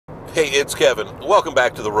Hey, it's Kevin. Welcome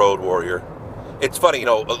back to the Road Warrior. It's funny,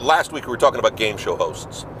 last week we were talking about game show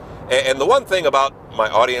hosts. And the one thing about my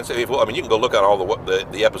audience, you can go look at all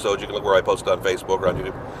the episodes. You can look where I post on Facebook or on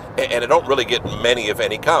YouTube. And I don't really get many, if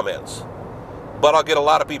any, comments. But I'll get a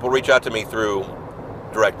lot of people reach out to me through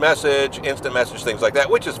direct message, instant message, things like that,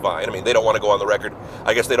 which is fine. I mean, they don't want to go on the record.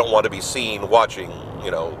 I guess they don't want to be seen watching,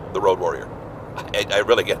 the Road Warrior.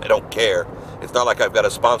 I don't care. It's not like I've got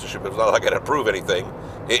a sponsorship. It's not like I got to prove anything.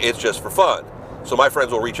 It's just for fun. So my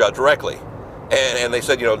friends will reach out directly. And they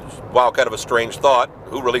said, wow, kind of a strange thought.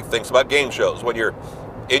 Who really thinks about game shows? When you're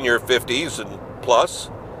in your 50s and plus,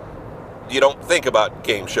 you don't think about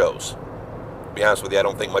game shows. To be honest with you, I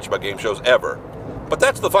don't think much about game shows ever. But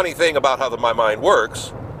that's the funny thing about how my mind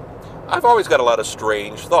works. I've always got a lot of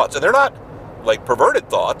strange thoughts. And they're not like perverted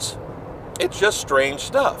thoughts. It's just strange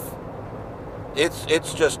stuff.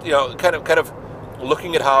 It's just, kind of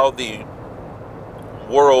looking at how the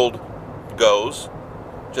world goes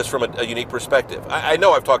just from a unique perspective. I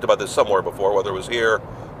know I've talked about this somewhere before, whether it was here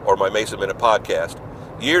or my Mason Minute podcast.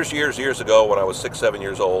 Years ago, when I was 6, 7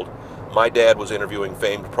 years old, my dad was interviewing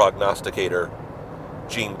famed prognosticator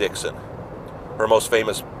Jean Dixon. Her most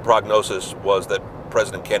famous prognosis was that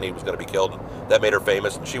President Kennedy was going to be killed. That made her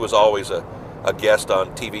famous, and she was always a guest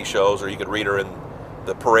on TV shows, or you could read her in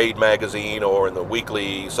the Parade magazine or in the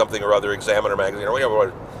Weekly something or other, Examiner magazine, or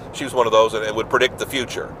whatever. She was one of those and would predict the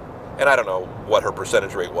future. And I don't know what her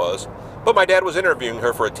percentage rate was, but my dad was interviewing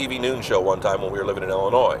her for a TV noon show one time when we were living in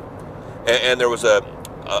Illinois. And there was an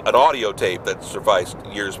audio tape that surfaced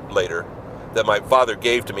years later that my father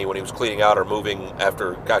gave to me when he was cleaning out or moving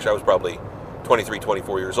after, I was probably 23,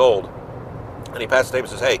 24 years old. And he passed the tape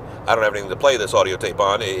and says, hey, I don't have anything to play this audio tape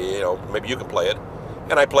on, maybe you can play it.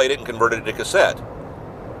 And I played it and converted it to cassette.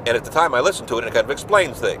 And at the time I listened to it, and it kind of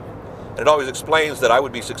explains things. And it always explains that I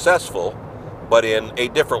would be successful, but in a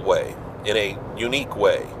different way, in a unique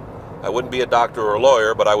way. I wouldn't be a doctor or a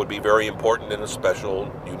lawyer, but I would be very important in a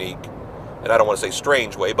special, unique, and I don't want to say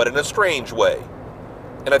strange way, but in a strange way.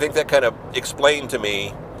 And I think that kind of explained to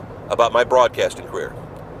me about my broadcasting career.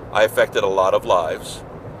 I affected a lot of lives,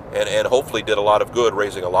 and hopefully did a lot of good,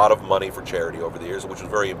 raising a lot of money for charity over the years, which was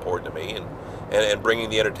very important to me, and bringing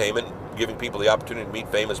the entertainment, giving people the opportunity to meet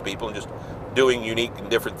famous people, and just doing unique and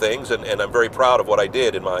different things, and I'm very proud of what I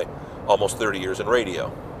did in my almost 30 years in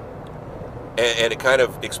radio. And it kind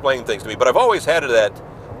of explained things to me, but I've always had that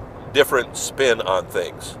different spin on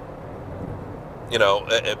things.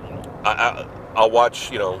 I'll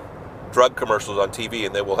watch, drug commercials on TV,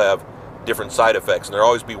 and they will have different side effects, and there'll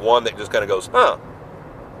always be one that just kind of goes,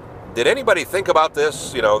 did anybody think about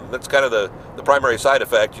this? That's kind of the primary side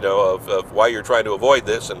effect, of why you're trying to avoid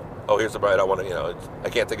this. And here's the right. I want to, I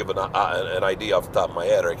can't think of an idea off the top of my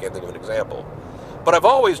head, or I can't think of an example. But I've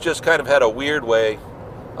always just kind of had a weird way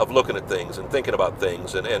of looking at things and thinking about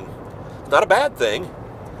things, and it's not a bad thing.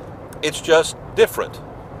 It's just different.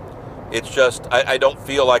 It's just I don't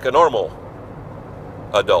feel like a normal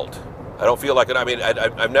adult. I don't feel like it.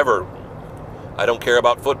 I don't care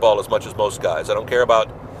about football as much as most guys. I don't care about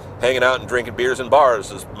hanging out and drinking beers in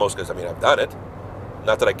bars as most guys. I've done it.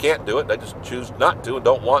 Not that I can't do it. I just choose not to and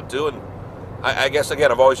don't want to. And I guess,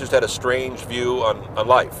 again, I've always just had a strange view on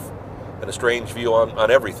life and a strange view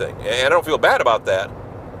on everything. And I don't feel bad about that.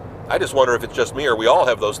 I just wonder if it's just me or we all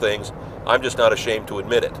have those things. I'm just not ashamed to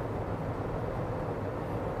admit it.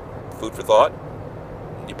 Food for thought.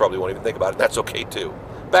 You probably won't even think about it. That's okay, too.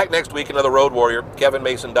 Back next week, another Road Warrior,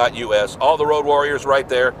 kevinmason.us. All the Road Warriors right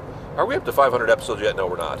there. Are we up to 500 episodes yet? No,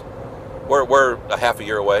 we're not. We're a half a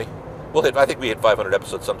year away. I think we hit 500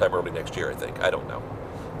 episodes sometime early next year, I think. I don't know.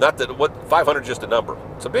 Not that 500 is just a number.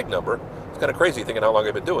 It's a big number. It's kind of crazy thinking how long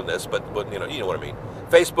I've been doing this, but you know what I mean.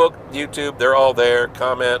 Facebook, YouTube, they're all there.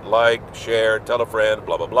 Comment, like, share, tell a friend,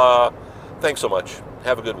 blah, blah, blah. Thanks so much.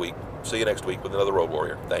 Have a good week. See you next week with another Road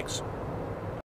Warrior. Thanks.